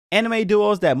Anime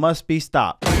duos that must be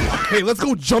stopped. Hey, let's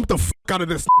go jump the f out of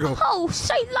this. Oh,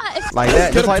 say less. Like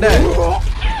that, just like that. Oh,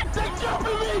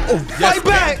 yes, Fight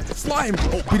back! Slime.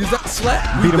 Oh, beat his ass.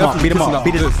 Slap. Beat him up, beat him Kissing up, off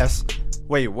beat his this. ass.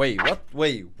 Wait, what?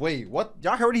 Wait, what?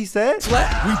 Y'all heard what he said?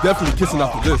 Slap. We definitely kissing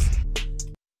after this.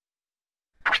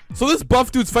 So this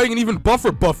buff dude's fighting an even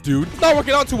buffer buff dude. Not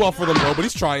working out too well for them, bro, but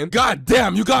he's trying. God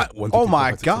damn, you got one. Oh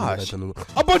my gosh. A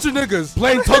bunch of niggas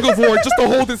playing tug of war just to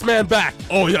hold this man back.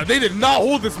 Oh yeah, they did not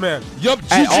hold this man. Yup,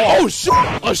 GG. Oh shit,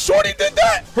 a shorty did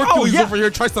that. Hercules over here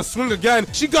tries to swing again.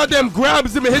 She goddamn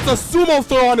grabs him and hits a sumo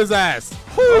throw on his ass.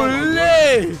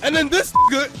 Holy. And then this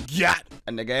nigga, yat.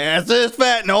 A nigga ass is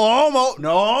fat, no homo,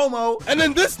 no homo. And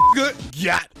then this nigga,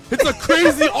 yat. It's a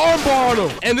crazy armbar on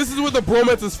him. And this is where the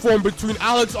bromance is formed between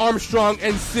Alex Armstrong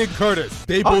and Sig Curtis.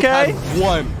 They both have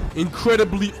one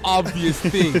incredibly obvious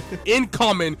thing in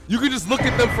common. You can just look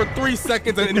at them for 3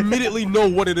 seconds and immediately know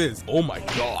what it is. Oh my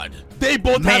god. They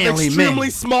both have extremely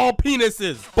small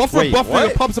penises.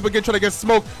 Buffer pumps up again trying to get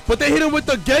smoked, but they hit him with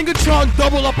the Gangatron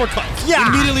double uppercut. Yeah.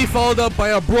 Immediately followed up by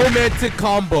a bromantic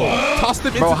combo. Tossed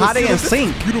him into the how they in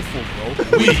sync? Beautiful,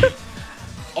 bro. We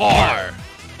are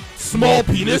small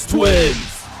penis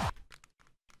twins.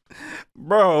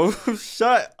 Bro,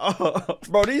 shut up.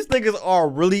 Bro, these niggas are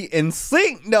really in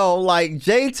sync though. Like,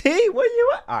 JT, where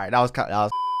you at? Alright, that was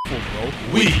cool, bro.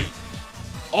 We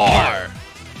are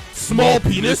small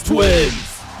penis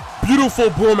twins. Beautiful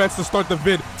bromance to start the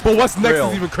vid, but what's next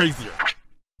is even crazier.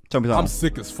 I'm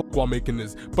sick as fuck while making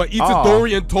this, but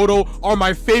Itadori and Todo are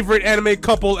my favorite anime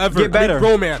couple ever. Get better.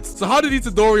 Bromance. So how did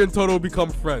Itadori and Todo become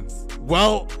friends?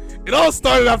 Well, it all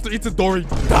started after Itadori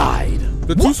died.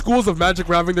 The two schools of Magic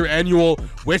were having their annual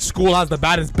which school has the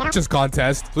baddest bitches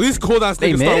contest. So these cold ass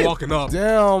niggas start walking up.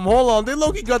 Damn, hold on, they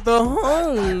low-key got the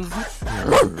hoes.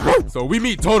 So we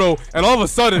meet Todo, and all of a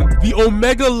sudden, the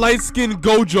Omega light-skinned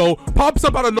Gojo pops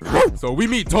up out of nowhere. So we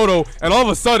meet Todo, and all of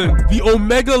a sudden, the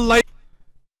Omega light.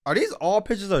 Are these all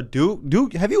pictures of Duke?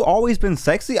 Duke, have you always been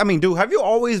sexy? I mean, dude, have you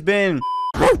always been...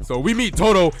 So we meet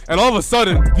Todo, and all of a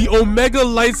sudden, the Omega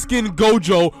light-skinned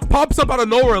Gojo pops up out of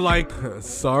nowhere like,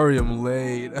 sorry I'm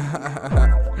late.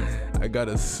 I got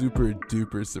a super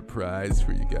duper surprise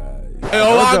for you guys. Hey,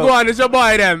 Wagwan, it's your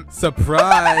boy then.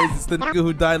 Surprise, it's the nigga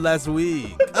who died last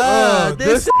week.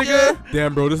 This nigga?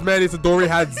 Damn, bro, this man Itadori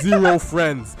had 0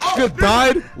 friends. Nigga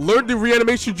died, learned the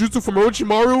reanimation jutsu from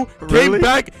Orochimaru, came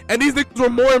back, and these niggas were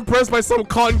more impressed by some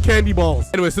cotton candy balls.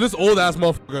 Anyway, so this old ass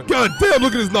motherfucker, god damn,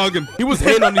 look at his noggin. He was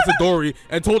hating on Itadori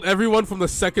and told everyone from the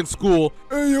second school,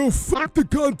 hey yo, fuck the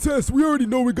contest. We already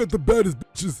know we got the baddest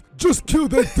bitches. Just kill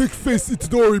that thick face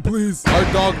Itadori, please. Our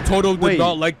dog Todo did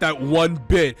not like that one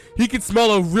bit. He could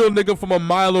smell a real nigga from a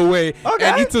mile away,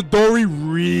 and Itadori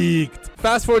reeked.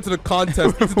 Fast forward to the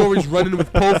contest, Itadori's running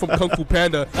with Po from Kung Fu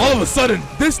Panda. All of a sudden,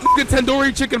 this nigga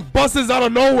Tandoori Chicken busts out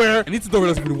of nowhere, and Itadori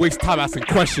doesn't even waste time asking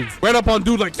questions. Ran up on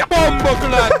dude like,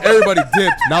 everybody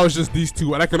dipped. Now it's just these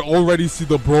two, and I can already see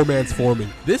the bromance forming.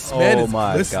 This man is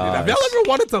listening. Have y'all ever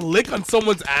wanted to lick on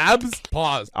someone's abs?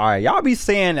 Pause. All right, y'all be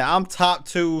saying that I'm top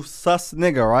 2 sus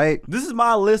nigga, right? This is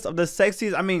my list of the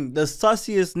sexiest, the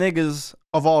sussiest niggas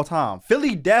of all time.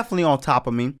 Philly definitely on top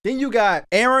of me. Then you got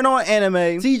Aaron on anime,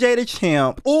 CJ the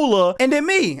champ, Ula, and then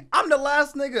me. I'm the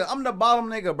last nigga. I'm the bottom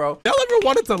nigga, bro. Y'all ever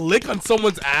wanted to lick on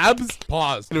someone's abs?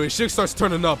 Pause. Anyway, shit starts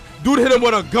turning up. Dude hit him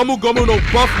with a Gumu Gumu no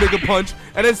buff nigga punch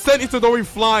and then sent Itadori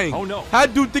flying. Oh no.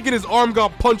 Had dude thinking his arm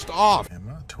got punched off.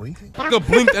 Nigga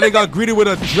blinked and then got greeted with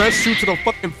a dress shoe to the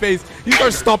fucking face. He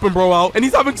starts stomping bro out and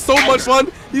he's having so much fun,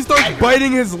 he starts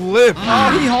biting his lip.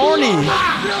 Oh, he horny.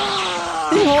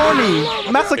 He horny.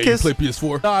 Masochist. Hey, you play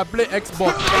PS4? Nah, I play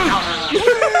Xbox.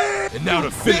 And now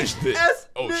to finish this.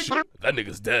 Oh shit, that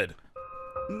nigga's dead.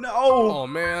 No. Oh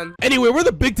man. Anyway, where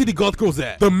the big titty goth girls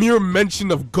at? The mere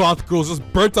mention of goth girls just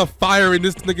burnt a fire in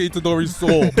this nigga Itadori's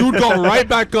soul. Dude got right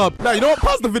back up. Now, you know what?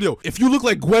 Pause the video. If you look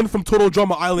like Gwen from Total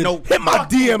Drama Island, hit my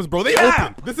DMs, bro. They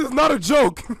open. This is not a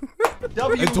joke.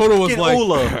 And Toto was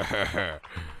like,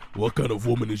 what kind of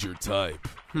woman is your type?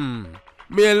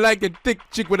 Me I like a thick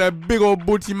chick with a big old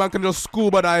booty man can just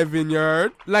scuba dive in, you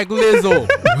heard? Like Lizzo.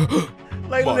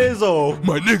 Like Lizzo.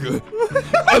 My nigga,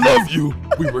 I love you.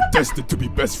 We were destined to be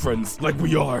best friends like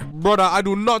we are. Brother, I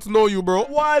do not know you, bro.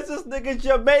 Why is this nigga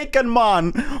Jamaican,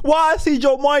 man? Why is he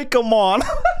Jamaican, man?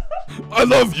 I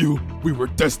love you. We were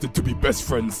destined to be best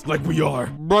friends like we are.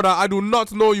 Brother, I do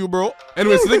not know you, bro.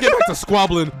 Anyway, so they get back to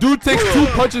squabbling. Dude takes 2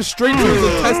 punches straight to his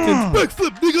intestines.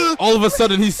 Backflip, nigga. All of a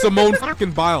sudden, he's Simone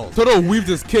fucking Biles. Toto weaved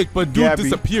his kick, but dude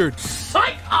disappeared.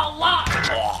 Psych Allah.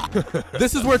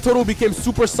 This is where Todo became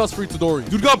super sus for Itadori.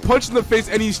 Dude got punched in the face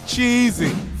and he's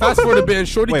cheesing. Fast forward a bit and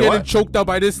Shorty getting choked out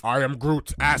by this I am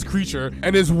Groot ass creature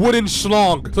and his wooden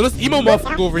schlong. So this emo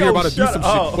motherfucker over here about to do some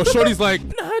shit. But Shorty's like,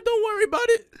 nah, don't worry about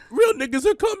it. Real niggas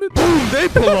are coming. Boom, they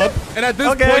pull up. And at this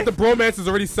point, the bromance is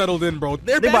already settled in, bro.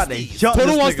 They're about to jump.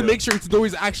 Todo wants to make sure Itadori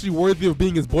is actually worthy of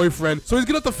being his boyfriend. So he's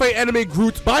gonna have to fight Anime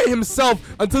Groot by himself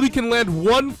until he can land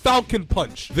one Falcon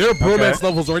Punch. Their bromance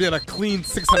level is already at a clean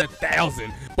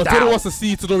 600,000. But Todo wants to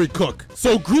see Itadori cook.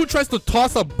 So Groot tries to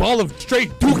toss a ball of straight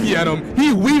dookie at him.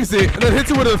 He weaves it and then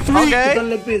hits it with a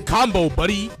 3 combo,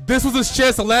 buddy. This was his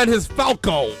chance to land his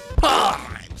Falcon.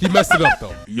 He messed it up,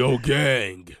 though. Yo,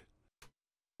 gang.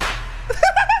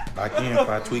 Back in if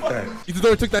I tweak that.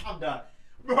 Itadori took that. I'm done.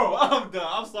 Bro, I'm done.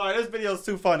 I'm sorry. This video is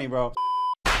too funny, bro.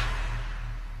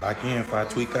 Back in if I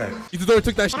tweak that. Itadori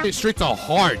took that shit straight to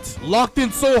heart. Locked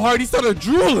in so hard, he started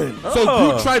drooling. So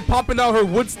Groot tried popping out her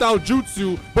wood-style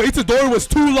jutsu, but Itadori was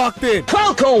too locked in.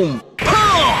 Falcon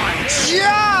Punch!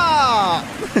 Yeah!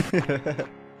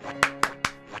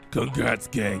 Congrats,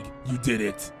 gang. You did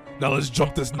it. Now let's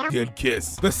jump this nigga and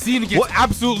kiss. The scene gets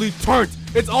absolutely turned.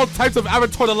 It's all types of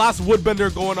Avatar the Last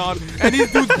Woodbender going on, and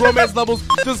these dudes' romance levels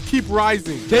just keep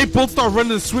rising. They both start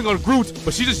running the swing on Groot,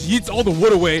 but she just yeets all the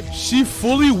wood away. She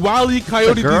fully Wile E.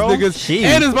 Coyote these niggas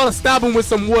and is about to stab him with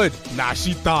some wood. Nah,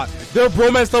 she thought. Their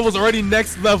bromance level's already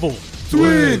next level.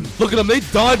 Twin! Look at them, they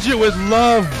dodge it with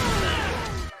love.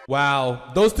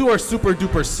 Wow, those two are super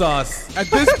duper sus. At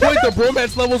this point, the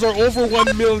bromance levels are over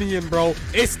 1 million, bro.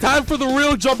 It's time for the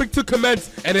real jumping to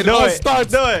commence, and it all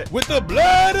starts with the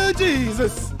blood of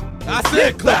Jesus. I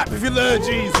said clap if you love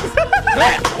Jesus.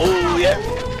 Clap, oh yeah.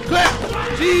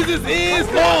 Clap, Jesus is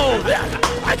Lord.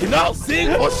 I cannot sing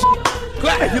or shit.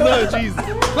 Clap if you love Jesus.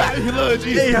 Clap if you love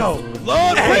Jesus. Hey, yo.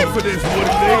 Lord, pray for this one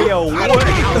day. Yo, I don't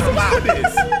think I was about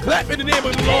this. Clap in the name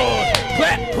of the Lord.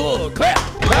 Clap, pull, clap.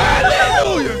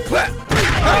 Hallelujah. Clap.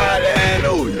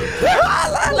 Hallelujah.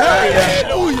 Clap.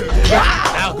 Hallelujah.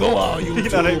 Now go on, you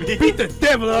two. Beat the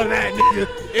devil out of that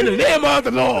nigga in the name of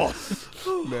the Lord.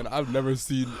 Man, I've never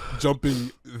seen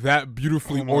jumping that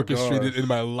beautifully orchestrated in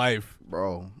my life.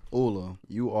 Bro, Ula,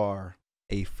 you are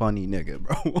a funny nigga,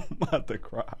 bro. I'm about to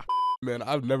cry. Man,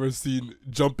 I've never seen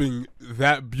jumping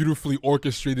that beautifully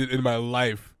orchestrated in my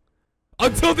life.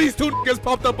 Until these two niggas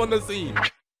popped up on the scene.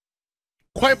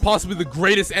 Quite possibly the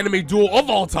greatest anime duo of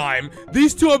all time.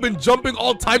 These two have been jumping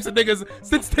all types of niggas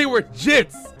since they were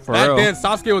jits. Back then,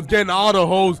 Sasuke was getting all the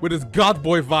hoes with his god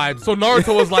boy vibe. So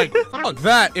Naruto was like, fuck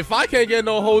that. If I can't get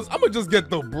no hoes, I'ma just get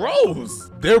the bros.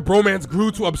 Their bromance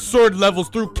grew to absurd levels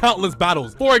through countless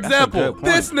battles. For example,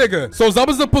 this nigga. So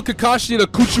Zabuza put Kakashi in a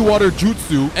Kuchi water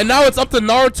jutsu, and now it's up to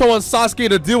Naruto and Sasuke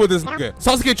to deal with this nigga.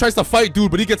 Sasuke tries to fight dude,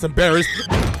 but he gets embarrassed.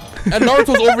 And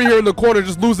Naruto's over here in the corner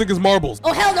just losing his marbles.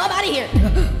 Oh hell no, I'm out of here.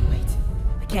 Wait,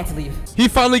 I can't leave. He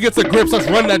finally gets a grip, starts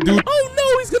running that dude. Oh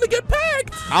no, he's gonna get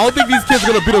packed. I don't think these kids are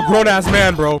gonna beat a grown-ass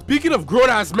man, bro. Speaking of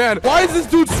grown-ass man, why is this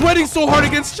dude sweating so hard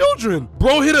against children?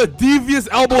 Bro hit a devious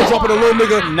elbow drop on a little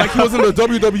nigga like he was in the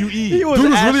WWE. Dude was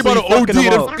really about to OD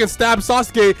and fucking stab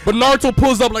Sasuke, but Naruto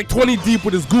pulls up like 20 deep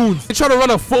with his goons. They try to run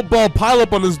a football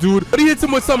pileup on this dude, but he hits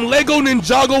him with some Lego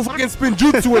Ninjago fucking spin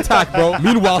jutsu attack, bro.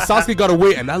 Meanwhile, Sasuke got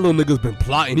away and that little nigga's been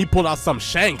plotting. He pulled out some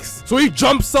shanks. So he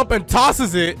jumps up and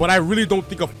tosses it, but I really don't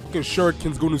think a fucking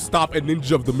shuriken's going to stop a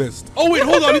ninja of the mist. Oh wait,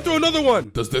 hold on, he threw another one.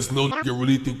 Does this little nigga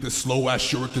really think this slow ass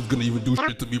shuriken's gonna even do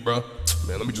shit to me, bro?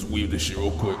 Man, let me just weave this shit real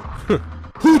quick.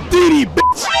 Houdini,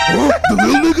 bitch! Huh? The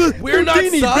little nigga? We're not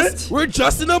sus. Bitch. We're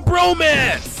just in a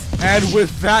bromance. And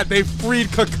with that, they freed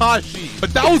Kakashi.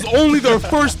 But that was only their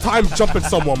first time jumping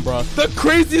someone, bro. The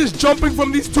craziest jumping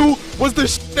from these two was the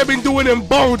shit they've been doing in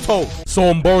Boruto. So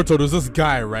in Boruto, there's this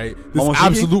guy, right? This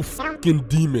absolute fucking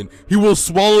demon. He will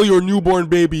swallow your newborn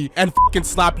baby and fucking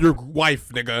slap your wife,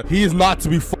 nigga. He is not to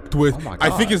be fucked with. Oh I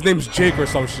think his name's Jake or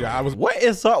some shit. What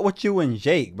is up with you and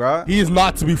Jake, bro? He is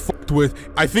not to be fucked with.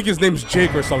 I think his name's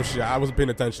Jake or some shit. I wasn't paying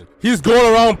attention. He's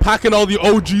going around packing all the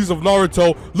OGs of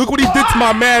Naruto. Look what he did to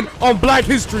my man on Black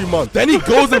History Month. Then he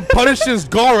goes and punishes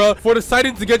Gaara for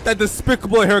deciding to get that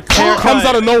despicable haircut. Comes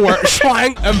out of nowhere,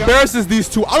 shwang, embarrasses these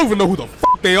two. I don't even know who the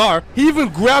fuck they are. He even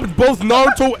grabbed both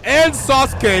Naruto and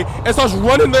Sasuke and starts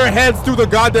running their heads through the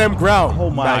goddamn ground. Oh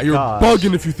my god. You're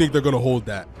bugging if you think they're gonna hold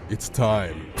that. It's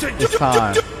time. It's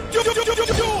time.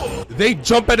 They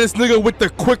jump at this nigga with the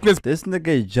quickness. This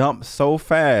nigga jumped so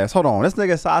fast. Hold on. This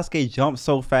nigga Sasuke jumped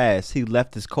so fast, he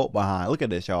left his coat behind. Look at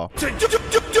this, y'all.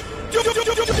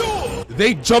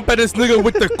 They jump at this nigga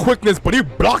with the quickness, but he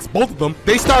blocks both of them.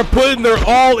 They start putting their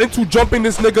all into jumping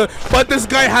this nigga, but this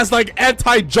guy has like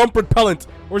anti-jump repellent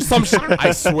or some shit.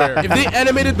 I swear. If they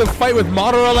animated the fight with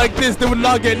Madara like this, they would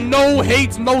not get no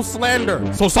hate, no slander.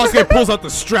 So Sasuke pulls out the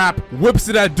strap, whips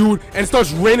it at dude, and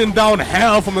starts raining down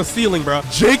hell from the ceiling, bro.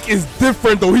 Jake is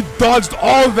different though. He dodged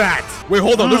all that. Wait,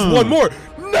 hold on. There's one more.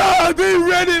 Nah, they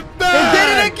ran it back. They did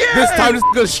it again. This time this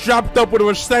nigga strapped up with a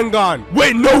Rasengan.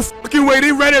 Wait, no fucking way.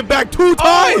 They ran it back 2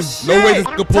 times. No way this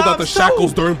nigga pulled out the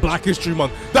shackles during Black History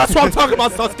Month. That's what I'm talking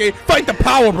about, Sasuke. Fight the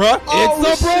power, bro.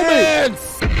 It's the bromance.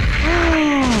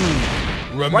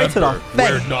 Remember, Right to the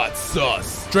we're face. not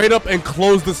sus. Straight up and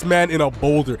close this man in a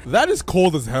boulder. That is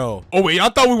cold as hell. Oh wait, I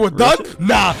thought we were done?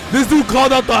 Nah, this dude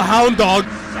called out the hound dog.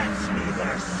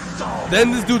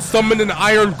 Then this dude summoned an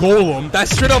iron golem that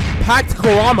straight up packed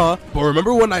Kurama. But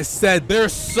remember when I said their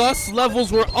sus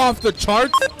levels were off the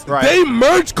charts? Right. They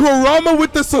merged Kurama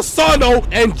with the Susanoo,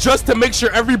 and just to make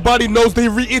sure everybody knows, they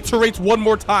reiterate one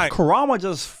more time. Kurama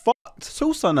just fucked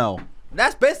Susanoo.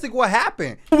 That's basically what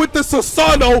happened. With the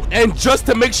Susanoo, and just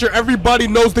to make sure everybody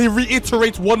knows, they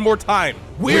reiterate one more time.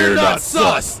 We're not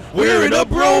sus. We're in a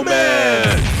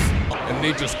bromance. And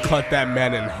they just cut that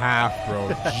man in half, bro.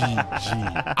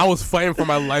 GG. I was fighting for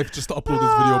my life just to upload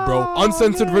this video, bro.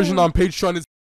 Uncensored version on Patreon is